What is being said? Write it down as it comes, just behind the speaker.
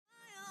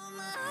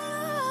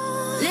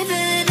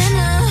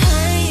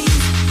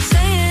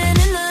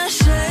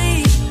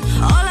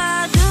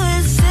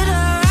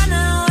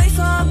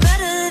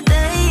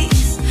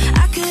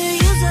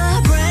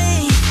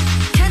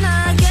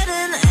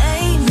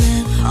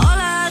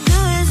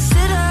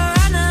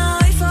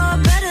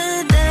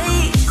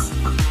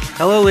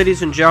Hello,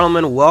 ladies and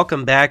gentlemen.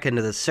 Welcome back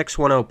into the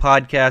 610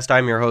 podcast.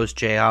 I'm your host,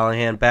 Jay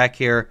Hollihan, back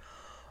here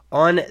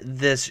on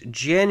this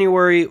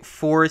January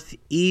 4th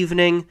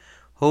evening.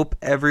 Hope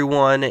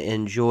everyone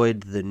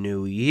enjoyed the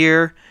new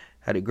year,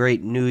 had a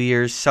great New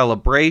Year's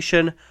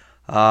celebration.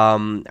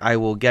 I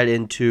will get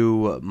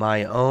into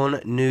my own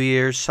New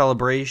Year's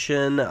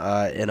celebration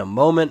in a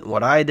moment,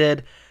 what I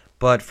did.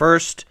 But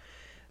first,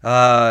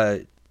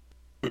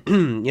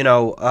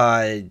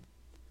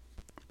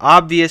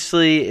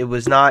 obviously, it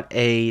was not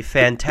a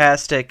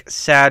fantastic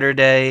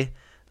Saturday,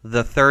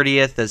 the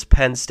 30th, as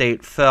Penn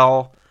State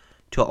fell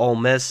to Ole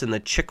Miss in the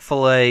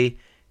Chick-Fil-A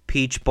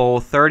Peach Bowl,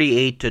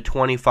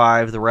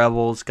 38-25. The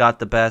Rebels got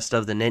the best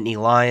of the Nittany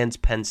Lions.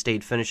 Penn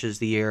State finishes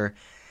the year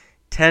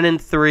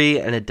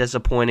 10-3 and a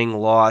disappointing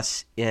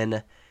loss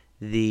in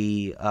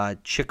the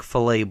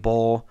Chick-fil-A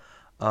Bowl.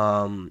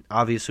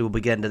 Obviously, we'll be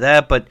getting to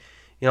that, but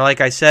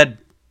like I said,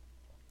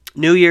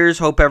 New Year's.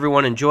 Hope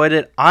everyone enjoyed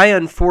it. I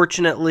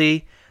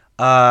unfortunately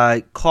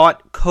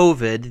caught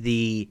COVID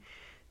the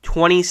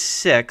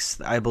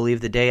 26th, I believe,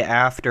 the day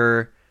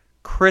after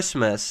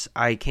Christmas.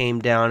 I came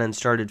down and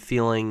started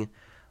feeling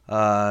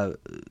sore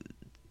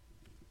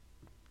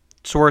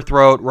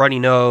throat, runny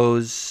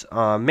nose,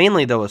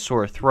 mainly though a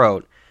sore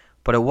throat,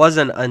 but it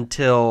wasn't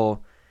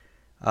until,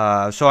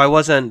 that's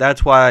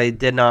why I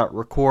did not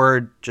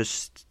record,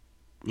 just,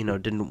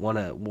 didn't want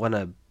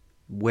to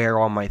wear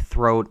on my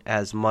throat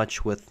as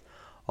much with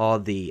all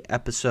the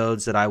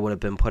episodes that I would have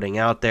been putting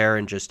out there,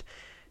 and just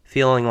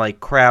feeling like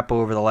crap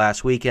over the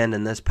last weekend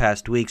and this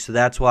past week. So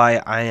that's why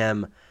I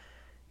am,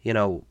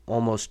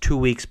 almost 2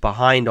 weeks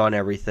behind on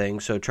everything.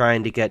 So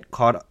trying to get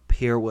caught up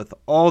here with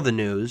all the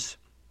news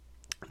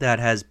that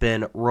has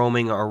been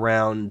roaming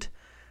around,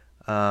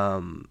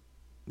 the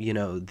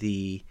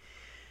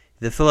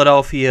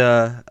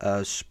Philadelphia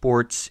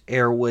sports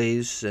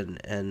airways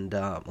and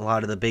a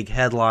lot of the big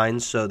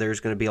headlines. So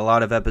there's going to be a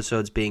lot of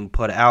episodes being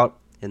put out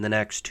in the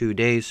next 2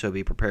 days, so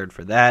be prepared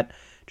for that.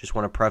 Just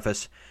want to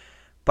preface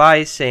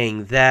by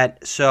saying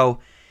that. So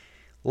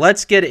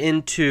let's get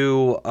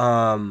into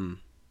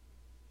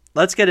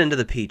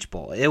the Peach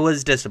Bowl. It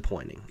was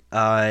disappointing.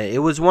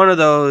 It was one of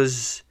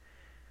those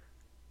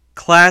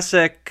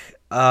classic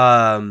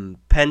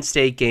Penn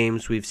State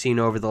games we've seen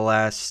over the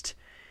last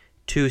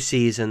 2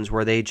 seasons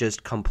where they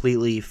just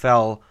completely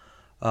fell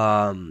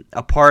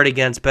apart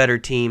against better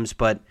teams.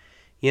 But,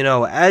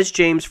 as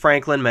James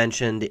Franklin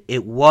mentioned,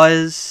 it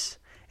was,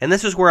 and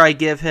this is where I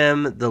give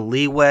him the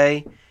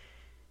leeway,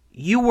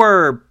 you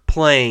were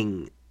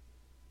playing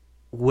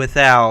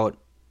without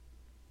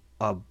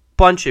a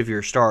bunch of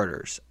your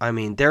starters. I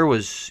mean, there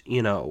was,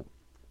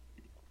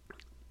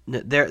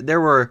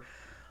 there were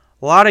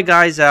a lot of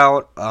guys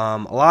out, a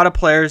lot of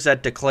players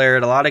that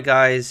declared, a lot of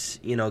guys,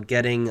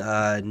 getting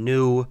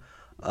new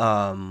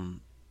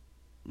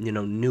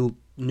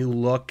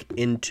look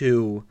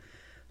into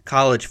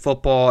college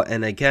football.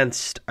 And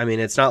against,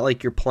 it's not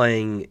like you're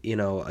playing,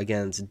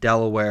 against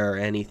Delaware or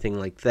anything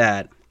like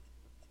that,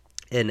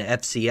 in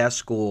FCS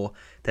school,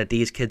 that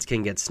these kids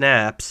can get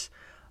snaps.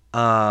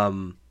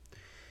 It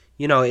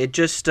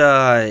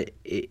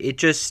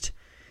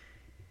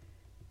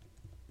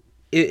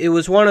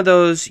was one of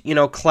those,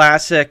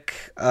 classic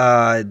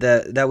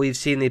that we've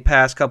seen the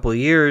past couple of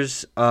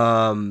years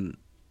from,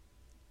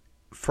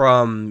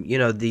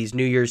 these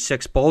New Year's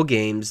Six bowl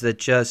games that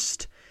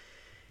just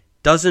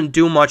doesn't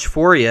do much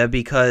for you,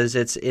 because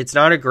it's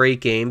not a great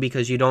game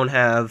because you don't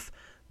have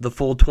the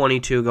full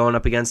 22 going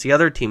up against the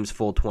other team's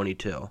full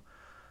 22.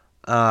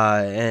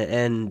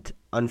 And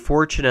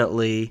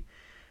unfortunately,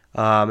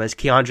 as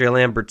Keandre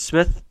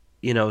Lambert-Smith,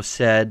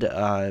 said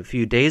a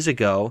few days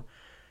ago,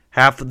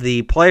 half of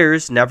the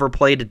players never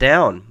played it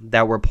down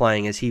that were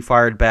playing, as he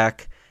fired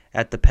back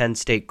at the Penn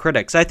State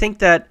critics. I think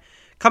that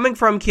coming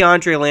from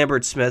Keandre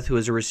Lambert-Smith, who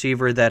is a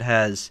receiver that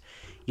has,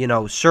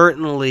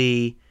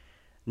 certainly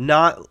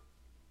not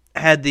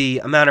had the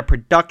amount of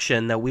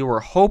production that we were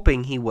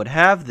hoping he would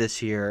have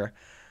this year,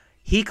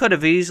 he could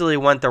have easily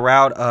went the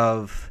route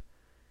of,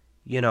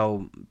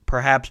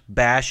 perhaps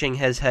bashing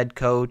his head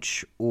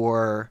coach,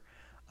 or,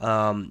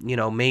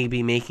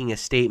 maybe making a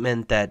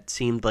statement that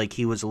seemed like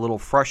he was a little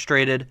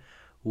frustrated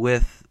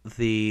with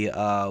the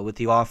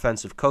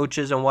offensive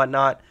coaches and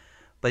whatnot.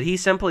 But he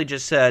simply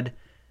just said,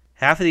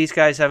 half of these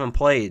guys haven't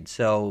played,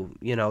 so,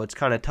 it's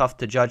kind of tough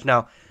to judge.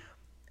 Now,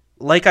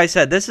 like I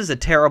said, this is a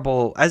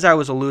terrible, as I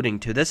was alluding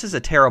to, this is a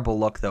terrible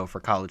look, though, for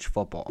college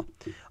football.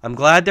 I'm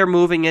glad they're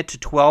moving it to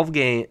 12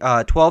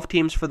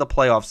 teams for the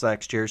playoffs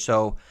next year,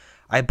 so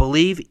I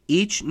believe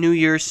each New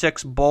Year's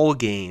Six bowl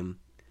game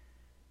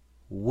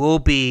will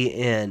be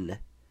in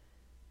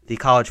the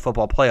college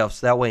football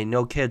playoffs. That way,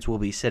 no kids will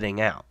be sitting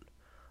out.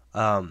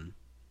 And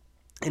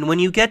when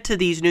you get to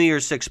these New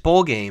Year's Six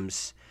bowl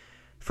games,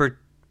 for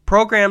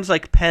programs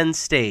like Penn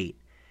State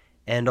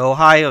and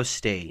Ohio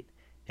State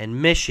and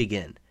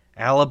Michigan,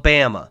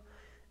 Alabama,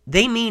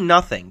 they mean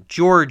nothing.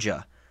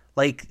 Georgia,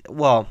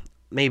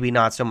 maybe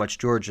not so much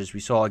Georgia as we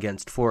saw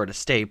against Florida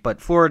State,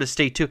 but Florida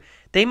State too,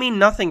 they mean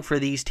nothing for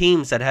these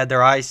teams that had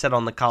their eyes set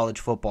on the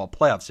college football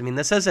playoffs.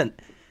 This isn't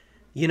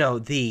it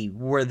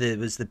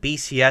was the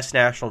BCS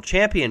national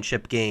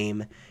championship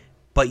game,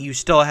 but you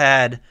still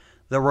had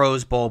the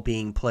Rose Bowl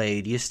being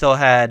played. You still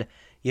had,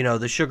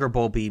 the Sugar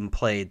Bowl being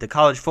played. The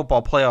college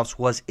football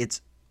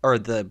playoffs or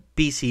the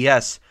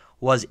BCS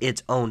was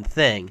its own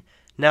thing.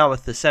 Now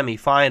with the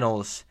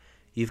semifinals,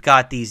 you've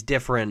got these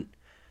different,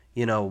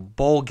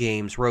 bowl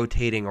games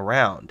rotating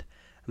around.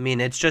 I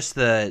mean, it's just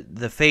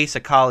the face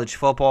of college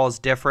football is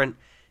different.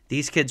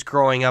 These kids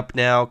growing up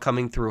now,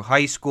 coming through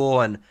high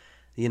school, and,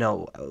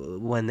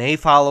 when they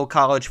follow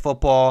college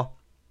football,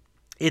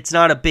 it's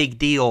not a big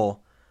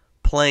deal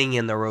playing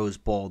in the Rose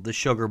Bowl, the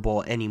Sugar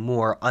Bowl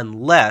anymore,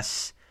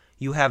 unless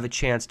you have a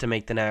chance to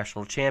make the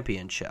national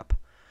championship.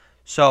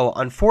 So,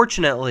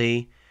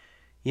 unfortunately,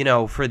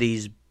 for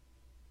these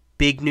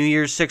big New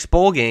Year's Six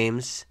bowl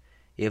games,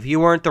 if you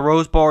weren't the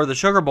Rose Bowl or the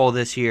Sugar Bowl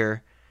this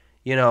year,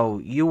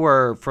 you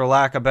were, for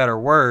lack of better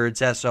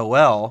words,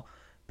 SOL,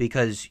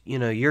 because,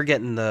 you're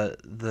getting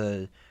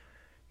the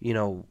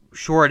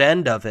short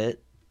end of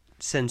it,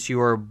 since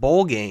your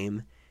bowl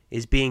game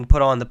is being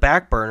put on the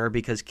back burner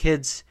because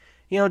kids,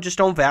 just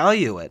don't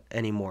value it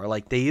anymore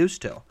like they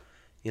used to.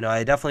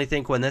 I definitely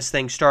think when this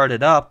thing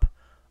started up,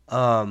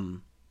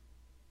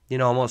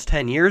 almost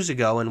 10 years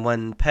ago, and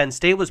when Penn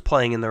State was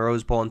playing in the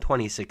Rose Bowl in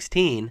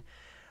 2016,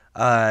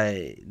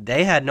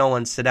 they had no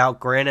one sit out.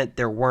 Granted,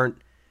 there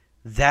weren't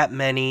that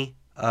many.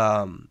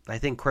 I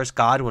think Chris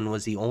Godwin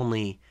was the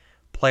only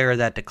player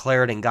that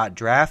declared and got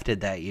drafted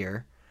that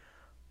year.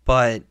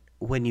 But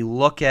when you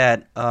look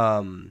at,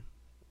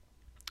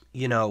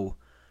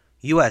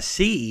 USC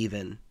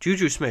even,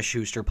 Juju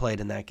Smith-Schuster played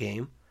in that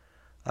game.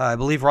 I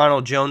believe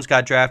Ronald Jones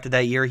got drafted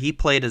that year. He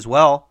played as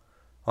well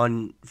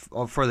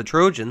for the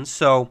Trojans.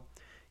 So,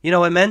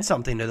 it meant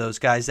something to those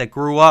guys that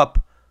grew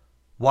up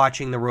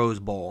watching the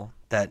Rose Bowl.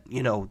 That,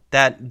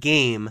 that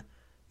game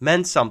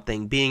meant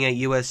something. Being at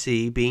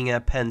USC, being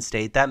at Penn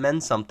State, that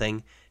meant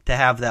something to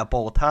have that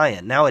bowl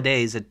tie-in.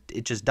 Nowadays,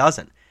 it just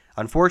doesn't.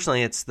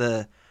 Unfortunately, it's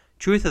the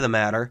truth of the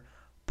matter.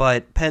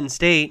 But Penn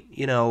State,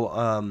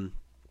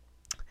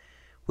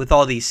 with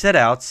all these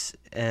sit-outs,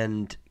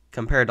 and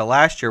compared to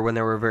last year when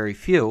there were very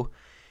few,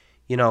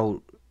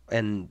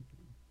 and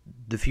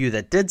the few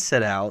that did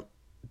sit out,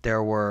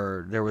 there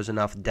was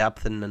enough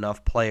depth and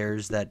enough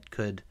players that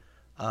could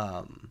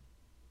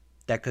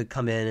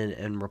come in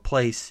and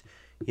replace,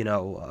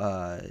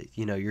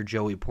 your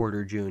Joey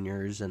Porter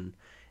Juniors and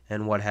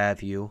what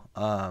have you.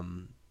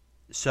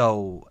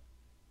 So,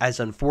 as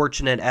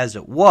unfortunate as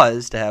it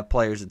was to have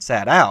players that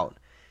sat out,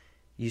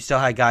 you still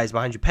had guys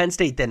behind you. Penn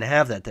State didn't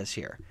have that this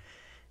year.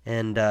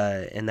 And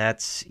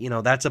that's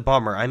a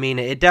bummer. I mean,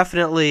 it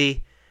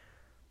definitely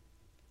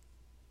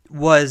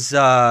was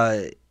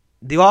the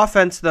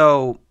offense,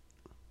 though,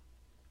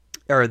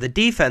 or the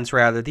defense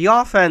rather. The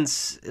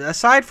offense,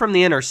 aside from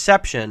the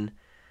interception,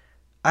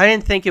 I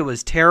didn't think it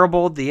was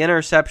terrible. The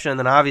interception, and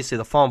then obviously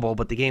the fumble,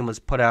 but the game was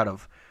put out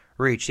of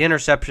reach. The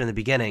interception in the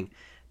beginning,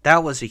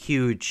 that was a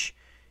huge,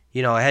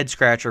 a head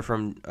scratcher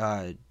from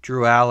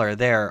Drew Aller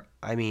there.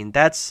 I mean,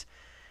 that's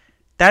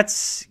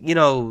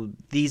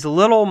these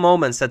little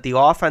moments that the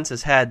offense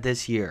has had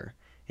this year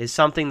is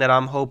something that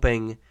I'm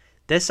hoping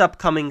this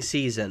upcoming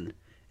season,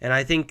 and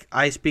I think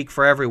I speak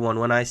for everyone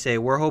when I say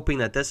we're hoping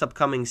that this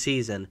upcoming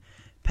season,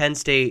 Penn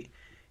State,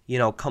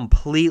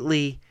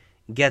 completely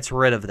gets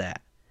rid of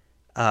that.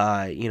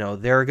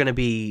 They're going to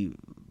be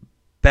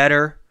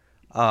better,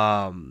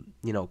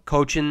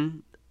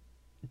 coaching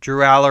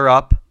Drew Aller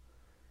up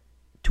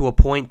to a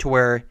point to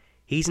where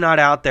he's not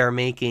out there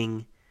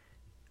making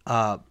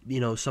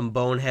some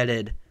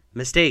boneheaded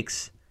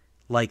mistakes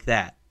like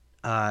that.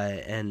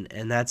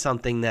 And that's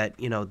something that,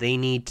 they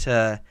need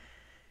to...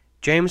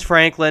 James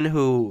Franklin,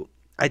 who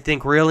I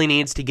think really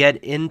needs to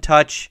get in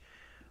touch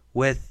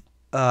with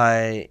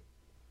Andy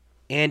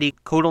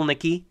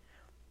Kotelnicki.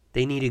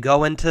 They need to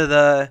go into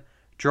the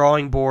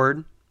drawing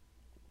board,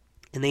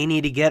 and they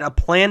need to get a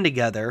plan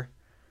together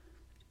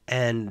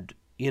and,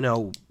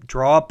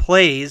 draw up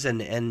plays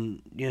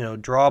and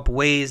draw up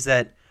ways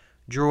that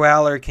Drew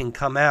Aller can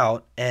come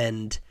out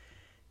and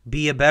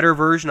be a better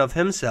version of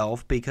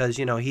himself because,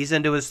 he's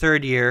into his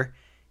third year.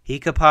 He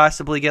could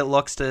possibly get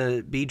looks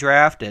to be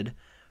drafted,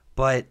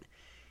 but,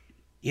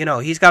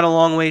 he's got a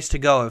long ways to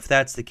go if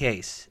that's the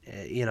case,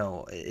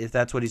 if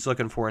that's what he's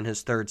looking for in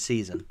his third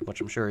season,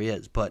 which I'm sure he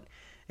is. But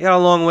he got a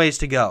long ways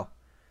to go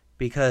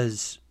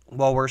because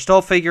while we're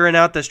still figuring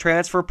out this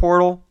transfer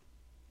portal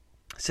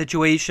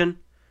situation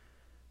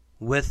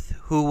with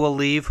who will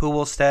leave, who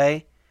will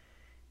stay,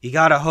 you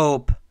got to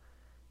hope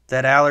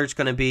that Allard's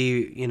going to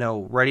be,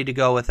 ready to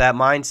go with that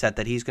mindset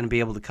that he's going to be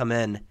able to come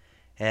in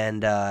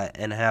and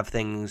have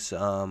things,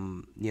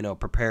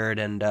 prepared,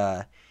 and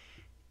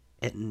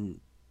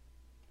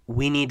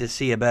we need to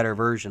see a better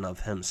version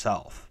of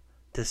himself,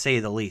 to say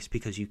the least,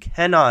 because you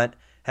cannot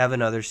have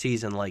another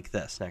season like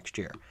this next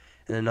year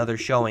and another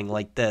showing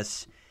like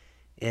this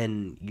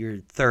in your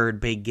third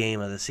big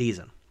game of the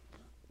season.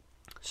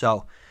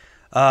 So,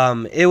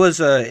 it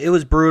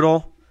was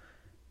brutal,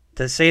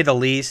 to say the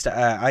least.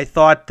 I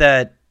thought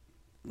that,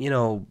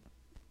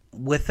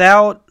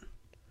 without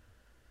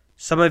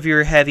some of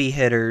your heavy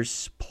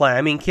hitters play.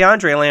 I mean,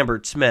 Keandre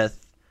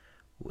Lambert-Smith,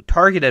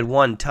 targeted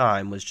one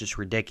time, was just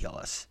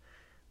ridiculous.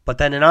 But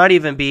then to not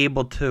even be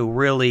able to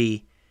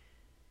really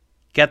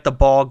get the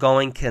ball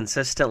going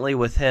consistently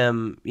with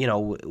him,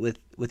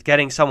 with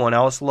getting someone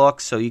else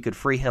looks so you could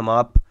free him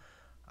up,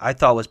 I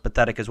thought was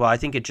pathetic as well. I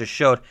think it just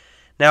showed.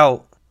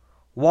 Now,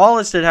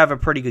 Wallace did have a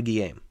pretty good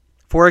game.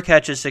 4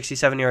 catches,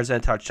 67 yards,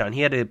 and a touchdown. He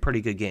had a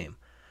pretty good game.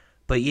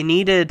 But you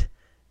needed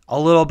a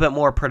little bit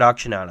more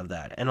production out of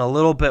that and a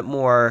little bit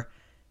more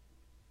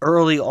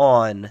early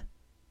on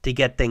to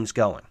get things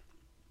going.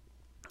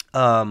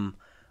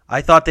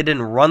 I thought they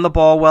didn't run the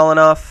ball well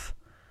enough.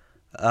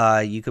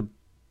 You could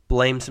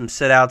blame some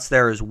sit-outs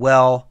there as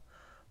well.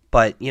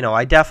 But,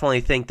 I definitely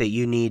think that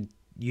you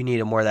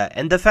needed more of that.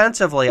 And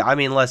defensively, I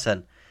mean,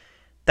 listen,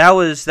 that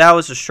was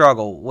a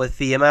struggle with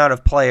the amount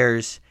of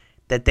players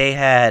that they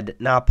had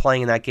not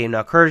playing in that game.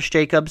 Now, Curtis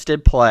Jacobs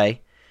did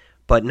play,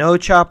 but no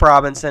Chop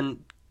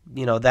Robinson.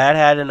 That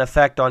had an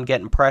effect on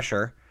getting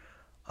pressure,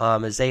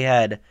 as they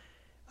had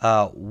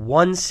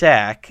 1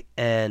 sack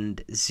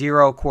and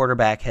 0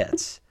 quarterback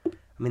hits. I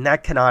mean,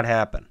 that cannot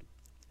happen.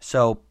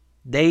 So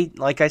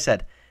like I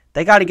said,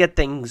 they got to get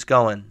things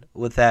going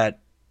with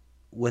that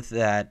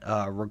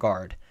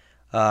regard.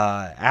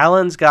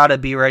 Allen's got to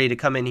be ready to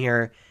come in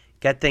here,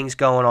 get things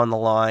going on the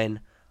line.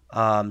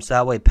 So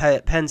that way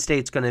Penn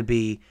State's going to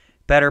be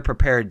better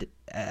prepared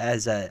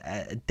as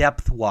a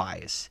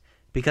depth-wise,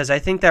 because I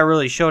think that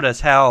really showed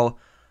us how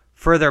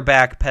further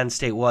back Penn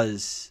State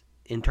was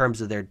in terms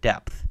of their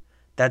depth.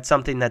 That's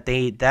something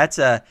that's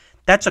a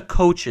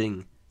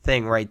coaching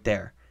thing right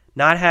there.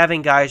 Not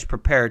having guys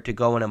prepared to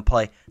go in and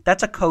play,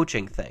 that's a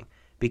coaching thing,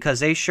 because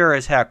they sure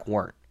as heck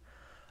weren't.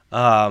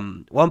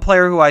 One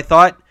player who I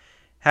thought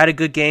had a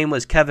good game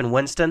was Kevin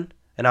Winston,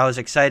 and I was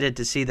excited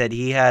to see that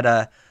he had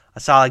a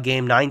solid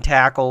game, 9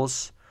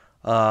 tackles,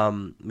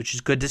 which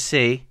is good to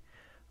see.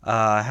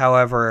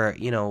 However,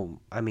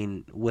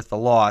 with the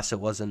loss, it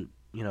wasn't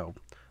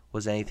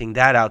anything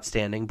that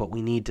outstanding, but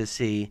we need to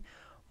see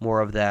more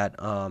of that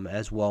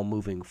as well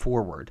moving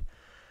forward.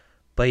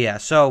 But yeah,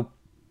 so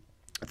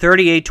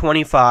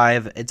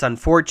 38-25, it's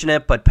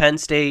unfortunate, but Penn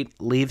State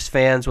leaves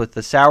fans with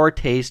the sour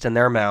taste in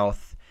their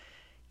mouth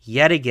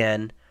yet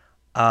again.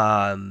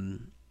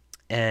 And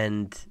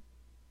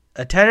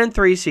a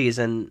 10-3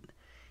 season,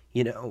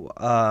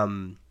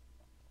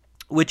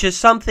 which is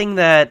something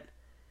that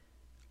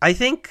I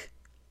think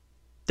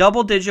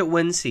double-digit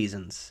win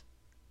seasons,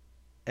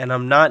 and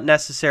I'm not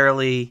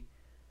necessarily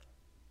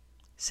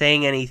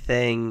saying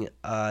anything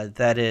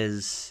that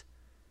is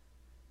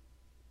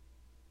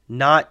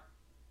not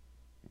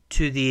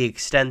to the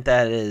extent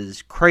that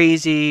is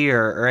crazy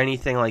or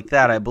anything like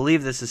that. I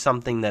believe this is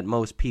something that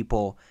most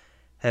people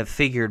have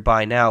figured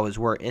by now, as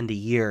we're into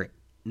year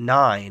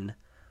 9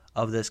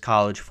 of this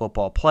college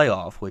football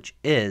playoff, which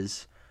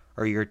is,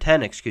 or year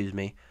 10, excuse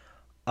me.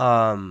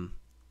 Just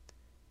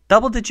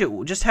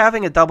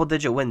having a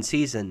double-digit win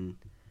season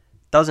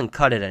doesn't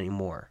cut it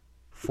anymore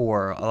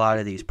for a lot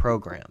of these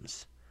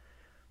programs.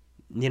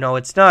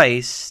 It's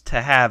nice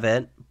to have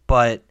it,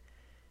 but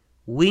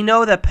we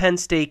know that Penn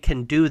State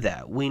can do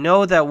that. We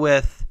know that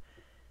with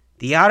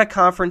the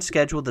out-of-conference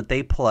schedule that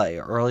they play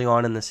early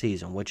on in the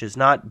season, which is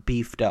not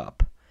beefed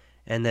up,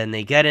 and then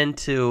they get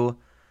into,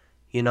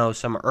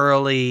 some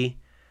early,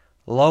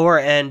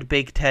 lower-end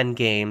Big Ten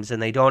games,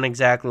 and they don't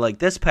exactly, like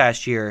this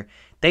past year,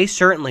 they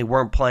certainly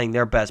weren't playing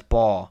their best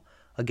ball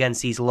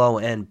against these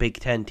low-end Big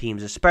Ten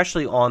teams,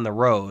 especially on the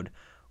road,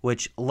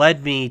 which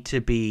led me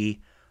to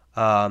be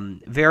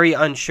very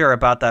unsure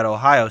about that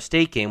Ohio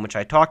State game, which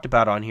I talked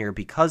about on here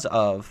because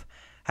of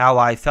how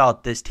I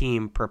felt this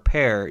team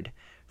prepared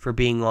for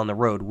being on the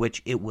road,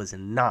 which it was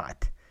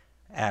not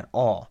at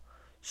all.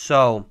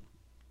 So,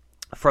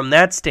 from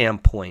that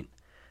standpoint,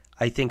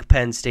 I think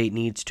Penn State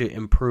needs to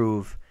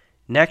improve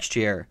next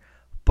year,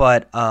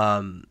 but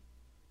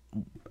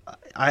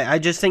I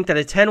just think that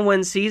a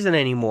 10-win season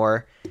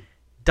anymore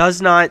does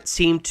not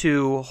seem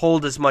to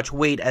hold as much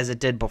weight as it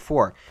did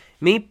before.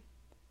 Me,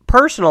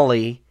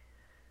 personally,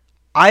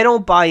 I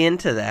don't buy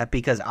into that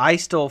because I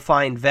still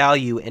find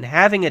value in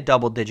having a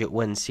double-digit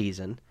win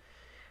season.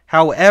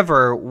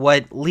 However,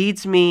 what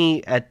leads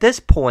me at this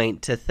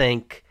point to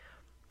think,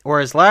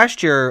 whereas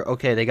last year,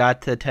 okay, they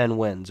got to 10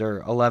 wins or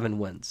 11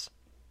 wins.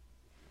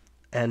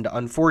 And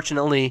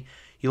unfortunately,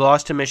 you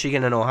lost to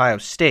Michigan and Ohio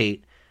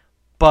State.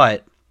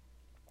 But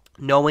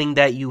knowing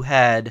that you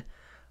had,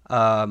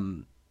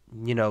 some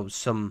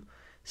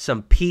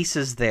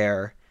pieces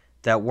there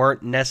that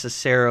weren't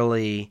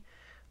necessarily,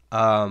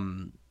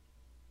 ready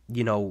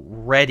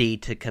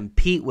to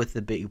compete with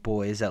the big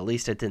boys, at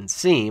least it didn't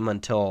seem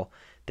until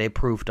they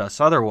proved us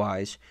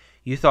otherwise.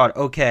 You thought,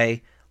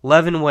 okay,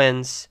 11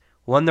 wins,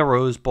 won the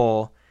Rose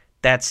Bowl,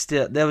 that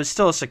was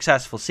still a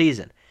successful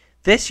season.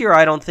 This year,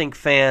 I don't think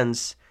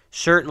fans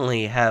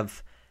certainly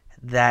have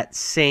that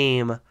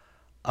same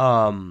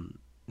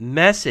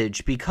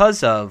message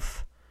because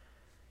of,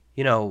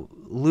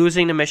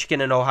 losing to Michigan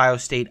and Ohio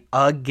State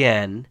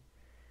again,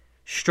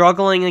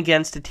 struggling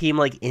against a team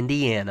like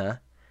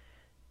Indiana,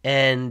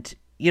 and,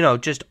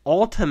 just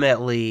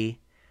ultimately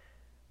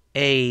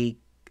a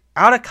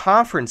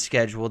out-of-conference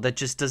schedule that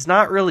just does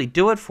not really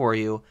do it for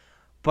you.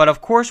 But,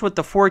 of course, with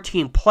the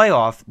 14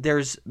 playoff,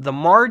 there's the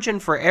margin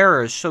for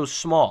error is so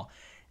small.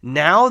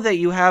 Now that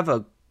you have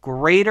a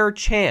greater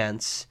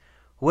chance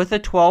with a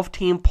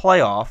 12-team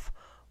playoff,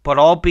 but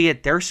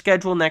albeit their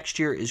schedule next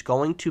year is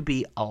going to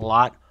be a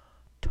lot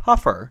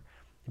tougher,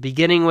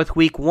 beginning with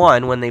week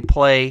 1 when they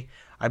play,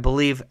 I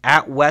believe,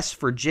 at West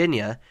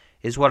Virginia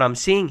is what I'm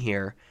seeing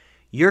here.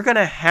 You're going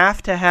to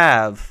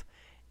have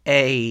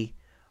a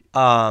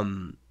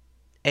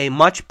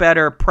much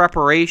better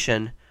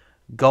preparation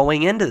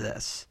going into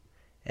this.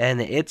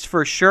 And it's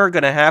for sure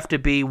going to have to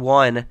be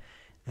one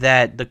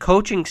that the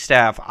coaching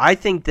staff, I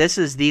think this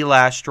is the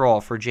last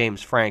straw for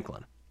James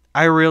Franklin.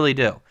 I really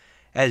do.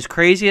 As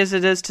crazy as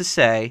it is to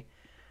say,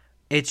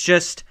 it's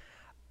just,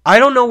 I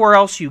don't know where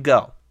else you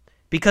go.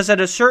 Because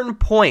at a certain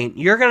point,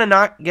 you're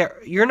not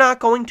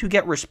going to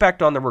get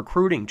respect on the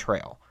recruiting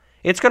trail.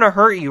 It's going to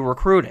hurt you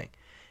recruiting.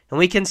 And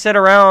we can sit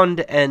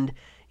around and,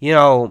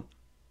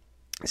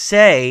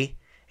 say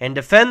and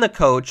defend the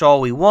coach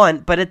all we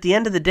want, but at the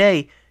end of the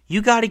day,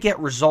 you got to get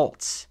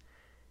results.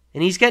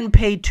 And he's getting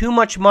paid too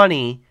much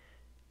money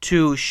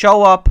to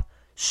show up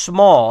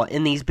small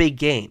in these big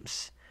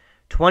games.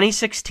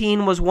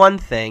 2016 was one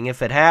thing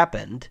if it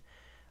happened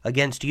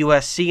against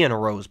USC in a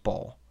Rose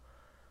Bowl.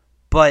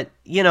 But,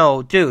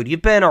 dude,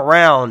 you've been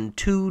around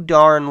too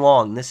darn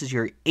long. This is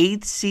your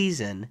 8th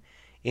season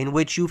in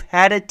which you've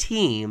had a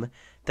team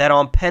that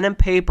on pen and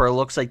paper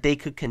looks like they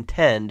could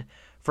contend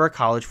for a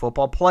college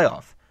football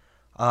playoff.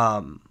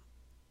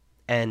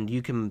 And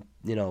you can,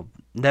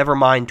 never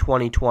mind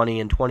 2020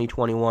 and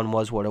 2021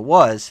 was what it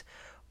was.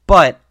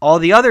 But all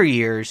the other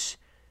years,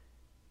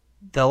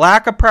 the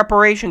lack of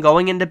preparation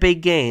going into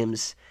big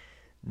games,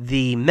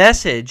 the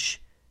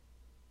message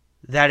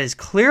that is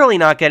clearly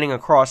not getting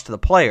across to the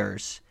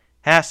players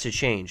has to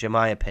change, in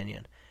my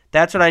opinion.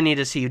 That's what I need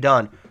to see you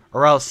done,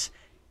 or else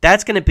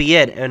that's going to be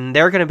it, and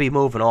they're going to be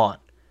moving on.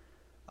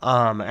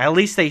 At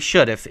least they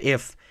should.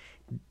 If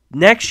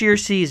next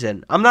year's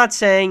season, I'm not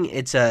saying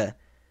it's a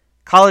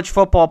college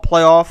football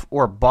playoff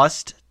or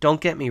bust,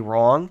 don't get me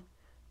wrong,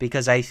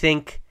 because I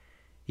think,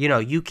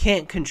 you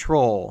can't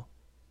control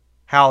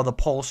how the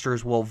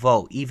pollsters will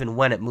vote, even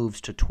when it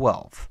moves to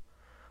 12.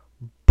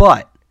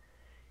 But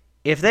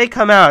if they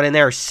come out and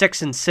they're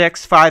 6-6,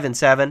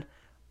 5-7,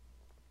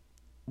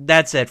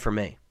 that's it for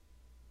me.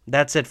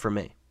 That's it for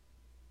me.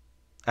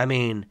 I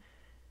mean,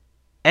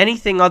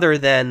 anything other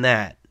than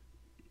that,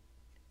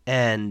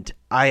 and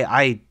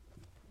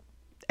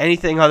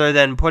anything other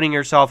than putting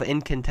yourself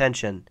in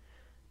contention,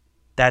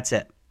 that's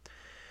it.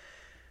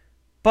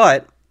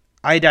 But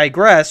I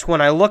digress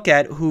when I look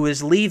at who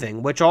is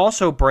leaving, which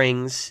also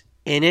brings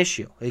an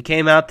issue. It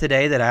came out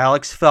today that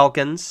Alex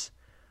Felkins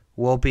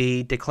will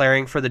be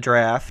declaring for the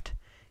draft.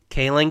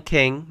 Kalen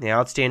King, the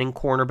outstanding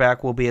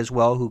cornerback, will be as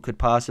well, who could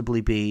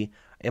possibly be,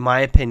 in my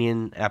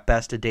opinion, at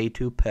best a day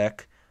 2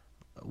 pick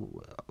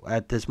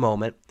at this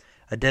moment.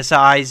 Adissa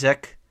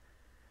Isaac,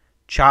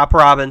 Chop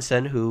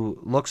Robinson, who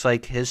looks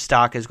like his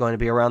stock is going to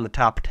be around the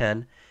top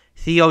 10.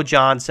 Theo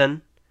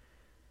Johnson,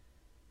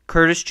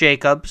 Curtis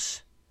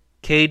Jacobs,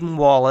 Caden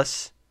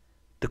Wallace,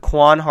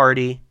 Daquan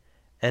Hardy,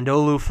 and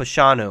Olu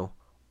Fashanu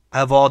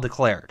have all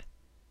declared.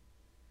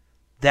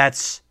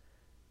 That's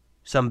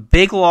some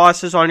big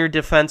losses on your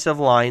defensive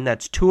line.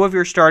 That's 2 of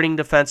your starting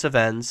defensive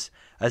ends,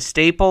 a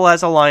staple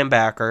as a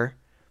linebacker,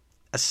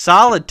 a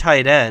solid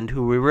tight end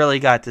who we really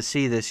got to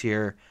see this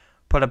year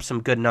put up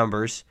some good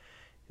numbers.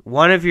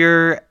 One of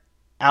your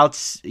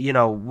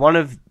one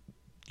of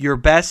your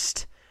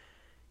best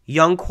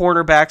young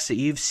cornerbacks that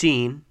you've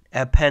seen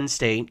at Penn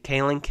State,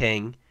 Kalen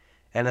King,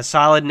 and a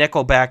solid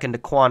nickelback in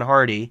Daquan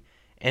Hardy,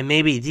 and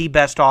maybe the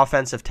best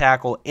offensive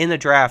tackle in the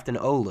draft in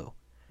Olu.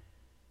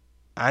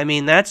 I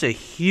mean, that's a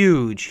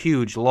huge,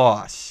 huge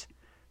loss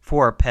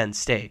for Penn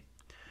State.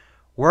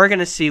 We're going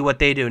to see what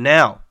they do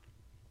now.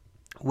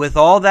 With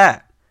all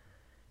that,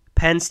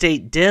 Penn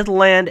State did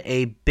land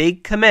a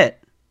big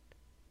commit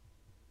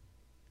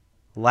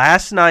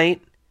last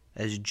night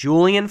as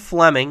Julian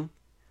Fleming,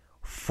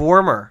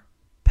 former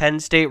Penn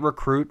State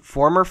recruit,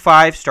 former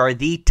 5-star,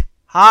 the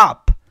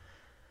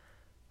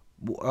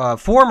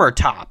former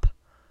top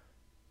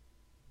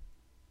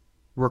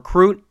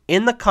recruit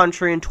in the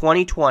country in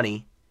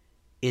 2020,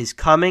 is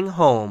coming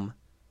home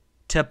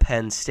to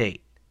Penn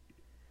State.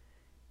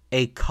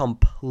 A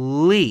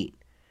complete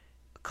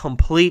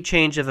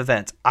change of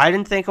events. I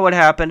didn't think it would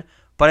happen,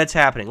 but it's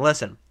happening.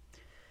 Listen,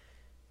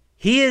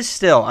 he is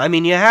still,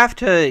 you have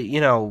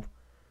to,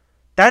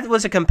 that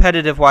was a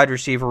competitive wide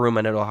receiver room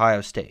at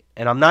Ohio State.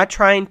 And I'm not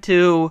trying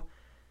to,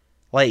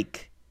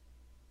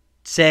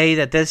 say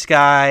that this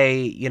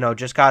guy,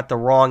 just got the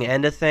wrong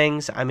end of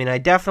things. I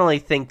definitely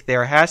think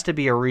there has to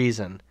be a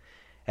reason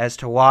as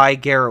to why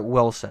Garrett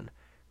Wilson,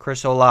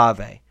 Chris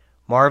Olave,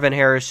 Marvin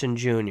Harrison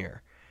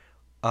Jr.,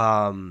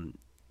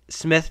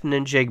 Smith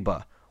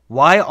Njigba,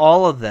 why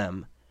all of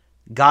them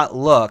got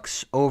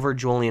looks over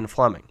Julian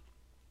Fleming.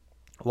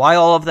 Why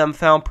all of them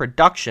found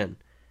production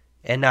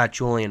and not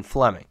Julian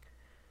Fleming.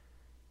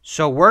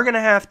 So we're going to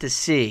have to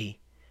see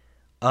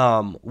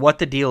what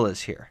the deal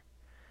is here.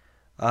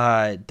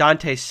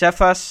 Dante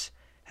Cephas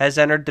has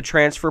entered the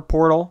transfer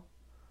portal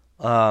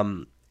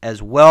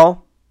as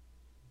well.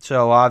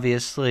 So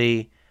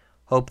obviously,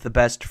 hope the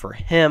best for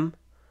him.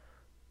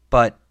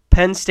 But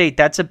Penn State,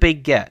 that's a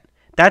big get.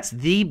 That's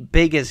the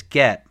biggest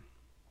get,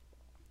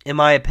 in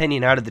my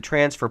opinion, out of the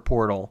transfer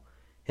portal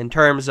in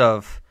terms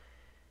of,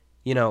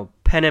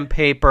 pen and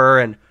paper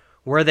and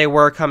where they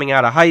were coming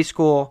out of high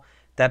school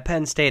that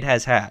Penn State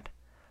has had.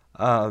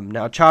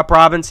 Now, Chop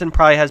Robinson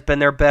probably has been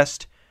their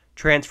best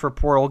transfer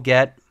portal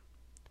get.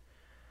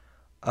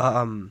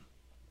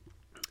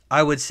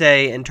 I would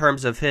say in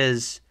terms of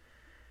his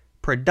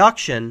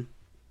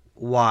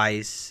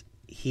production-wise,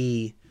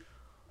 he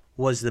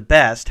was the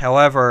best.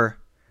 However,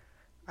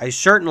 I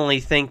certainly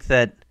think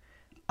that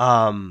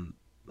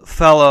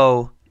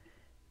fellow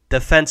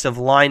defensive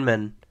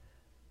lineman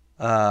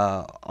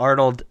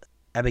Arnold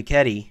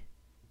Ebiketie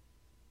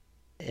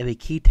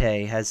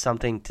has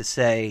something to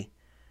say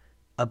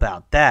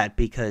about that,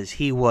 because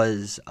he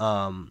was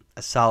a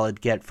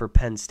solid get for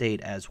Penn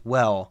State as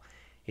well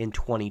in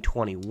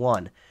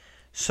 2021.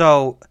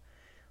 So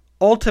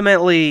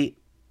ultimately,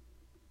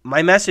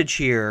 my message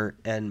here,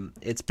 and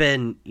it's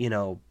been,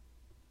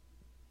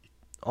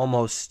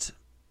 almost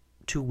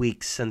 2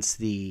 weeks since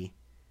the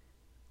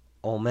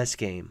Ole Miss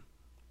game.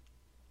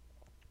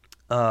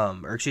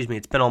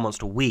 It's been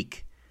almost a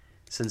week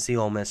since the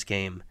Ole Miss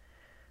game.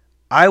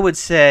 I would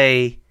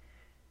say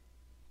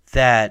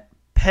that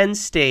Penn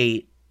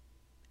State,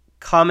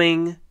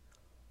 coming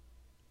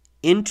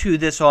into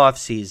this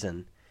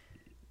offseason,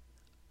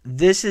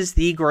 this is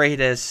the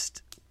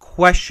greatest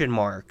question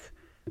mark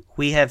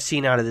we have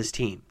seen out of this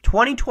team.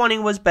 2020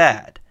 was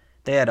bad.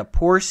 They had a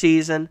poor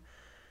season.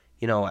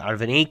 Out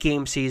of an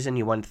 8-game season,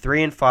 you won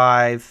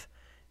 3-5.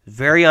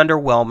 Very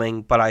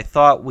underwhelming, but I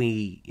thought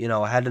we,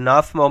 had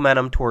enough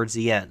momentum towards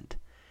the end.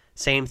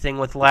 Same thing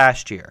with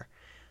last year.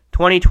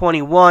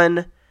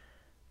 2021,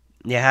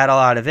 you had a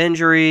lot of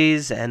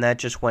injuries, and that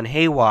just went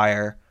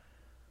haywire.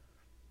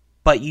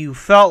 But you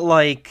felt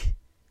like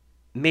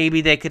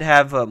maybe they could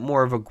have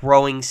more of a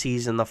growing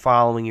season the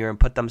following year and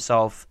put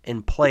themselves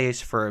in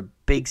place for a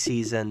big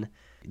season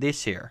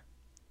this year.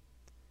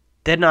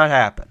 Did not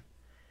happen.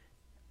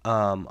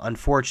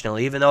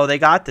 Unfortunately, even though they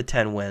got the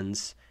 10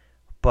 wins,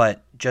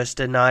 but just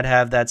did not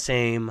have that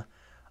same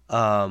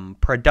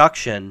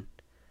production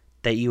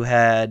that you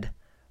had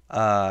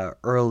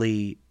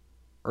early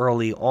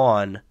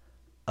on,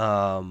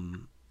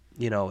 in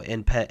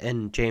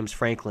James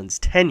Franklin's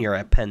tenure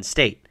at Penn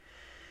State.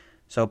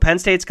 So Penn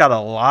State's got a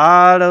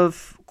lot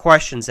of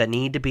questions that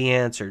need to be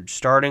answered,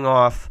 starting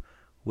off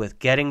with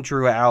getting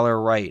Drew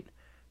Aller right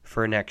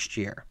for next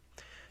year.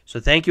 So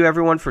thank you,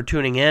 everyone, for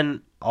tuning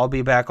in. I'll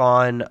be back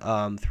on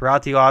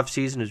throughout the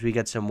offseason as we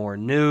get some more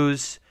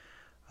news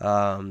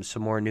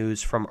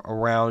from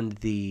around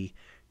the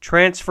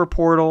transfer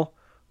portal,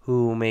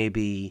 who may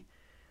be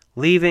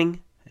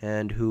leaving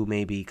and who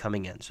may be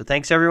coming in. So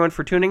thanks, everyone,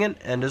 for tuning in.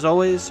 And as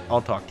always,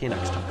 I'll talk to you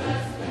next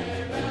time.